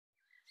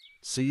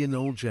Seeing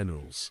Old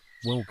Generals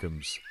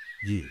welcomes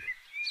you.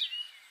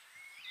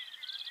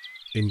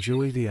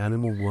 Enjoy the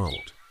animal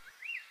world.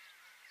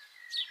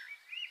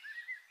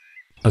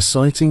 A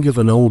sighting of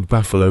an old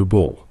buffalo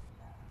bull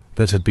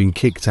that had been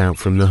kicked out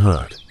from the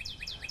herd.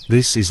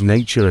 This is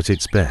nature at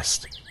its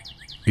best.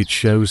 It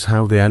shows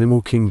how the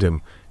animal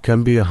kingdom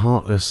can be a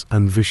heartless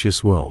and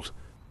vicious world.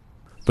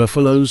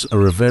 Buffaloes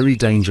are a very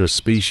dangerous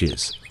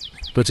species,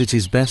 but it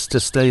is best to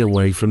stay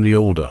away from the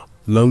older,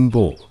 lone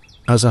bull,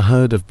 as a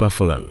herd of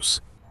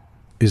buffaloes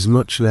is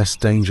much less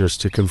dangerous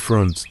to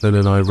confront than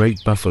an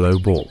irate buffalo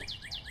bull.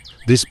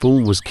 This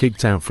bull was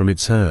kicked out from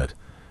its herd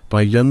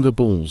by younger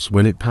bulls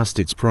when it passed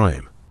its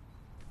prime.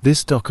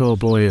 This Dakar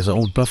boy, as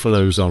old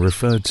buffaloes are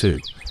referred to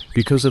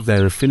because of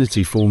their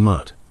affinity for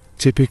mud,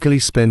 typically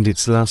spend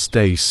its last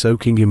days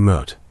soaking in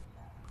mud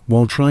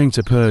while trying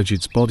to purge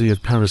its body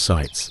of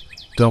parasites.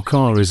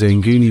 Dakar is a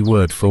Nguni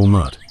word for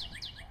mud.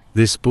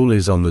 This bull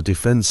is on the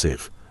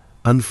defensive,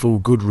 and for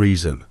good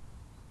reason.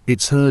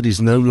 Its herd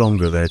is no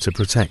longer there to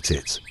protect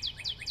it.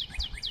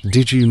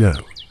 Did you know?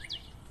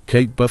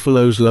 Cape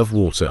buffaloes love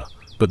water,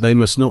 but they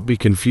must not be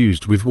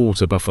confused with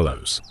water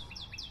buffaloes.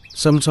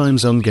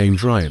 Sometimes on game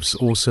drives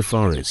or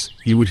safaris,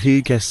 you would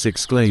hear guests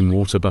exclaim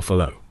water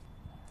buffalo.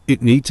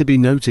 It need to be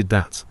noted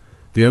that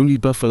the only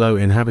buffalo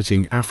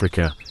inhabiting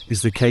Africa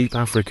is the Cape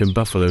African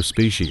buffalo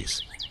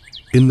species.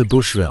 In the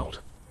bushveld,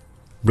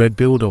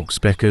 red-billed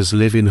oxpeckers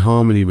live in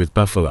harmony with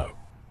buffalo,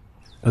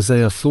 as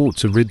they are thought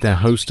to rid their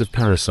host of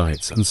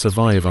parasites and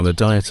survive on a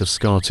diet of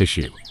scar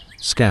tissue,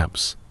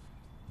 scabs,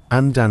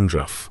 and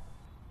dandruff.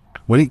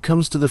 When it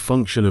comes to the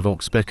function of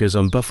oxpeckers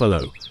on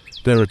buffalo,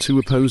 there are two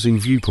opposing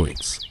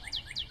viewpoints.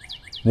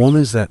 One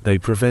is that they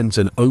prevent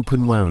an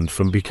open wound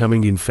from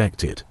becoming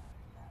infected,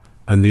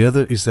 and the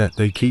other is that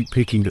they keep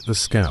picking at the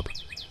scab,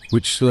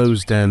 which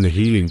slows down the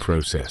healing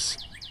process.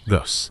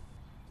 Thus,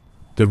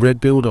 the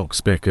red-billed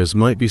oxpeckers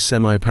might be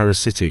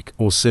semi-parasitic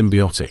or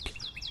symbiotic,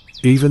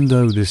 even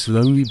though this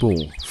lonely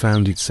bull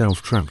found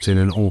itself trapped in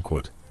an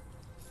awkward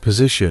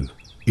position.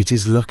 It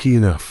is lucky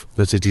enough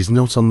that it is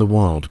not on the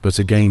wild but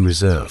a game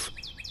reserve,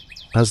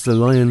 as the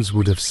lions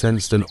would have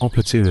sensed an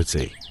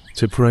opportunity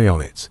to prey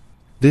on it.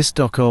 This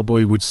Dakar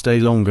boy would stay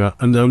longer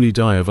and only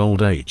die of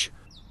old age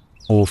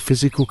or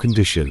physical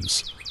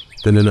conditions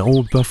than an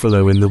old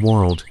buffalo in the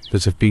wild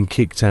that have been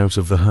kicked out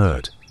of the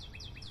herd,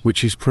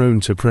 which is prone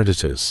to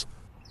predators.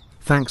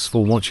 Thanks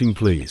for watching.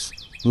 Please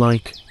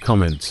like,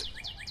 comment,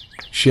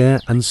 share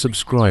and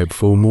subscribe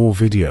for more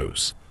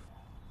videos.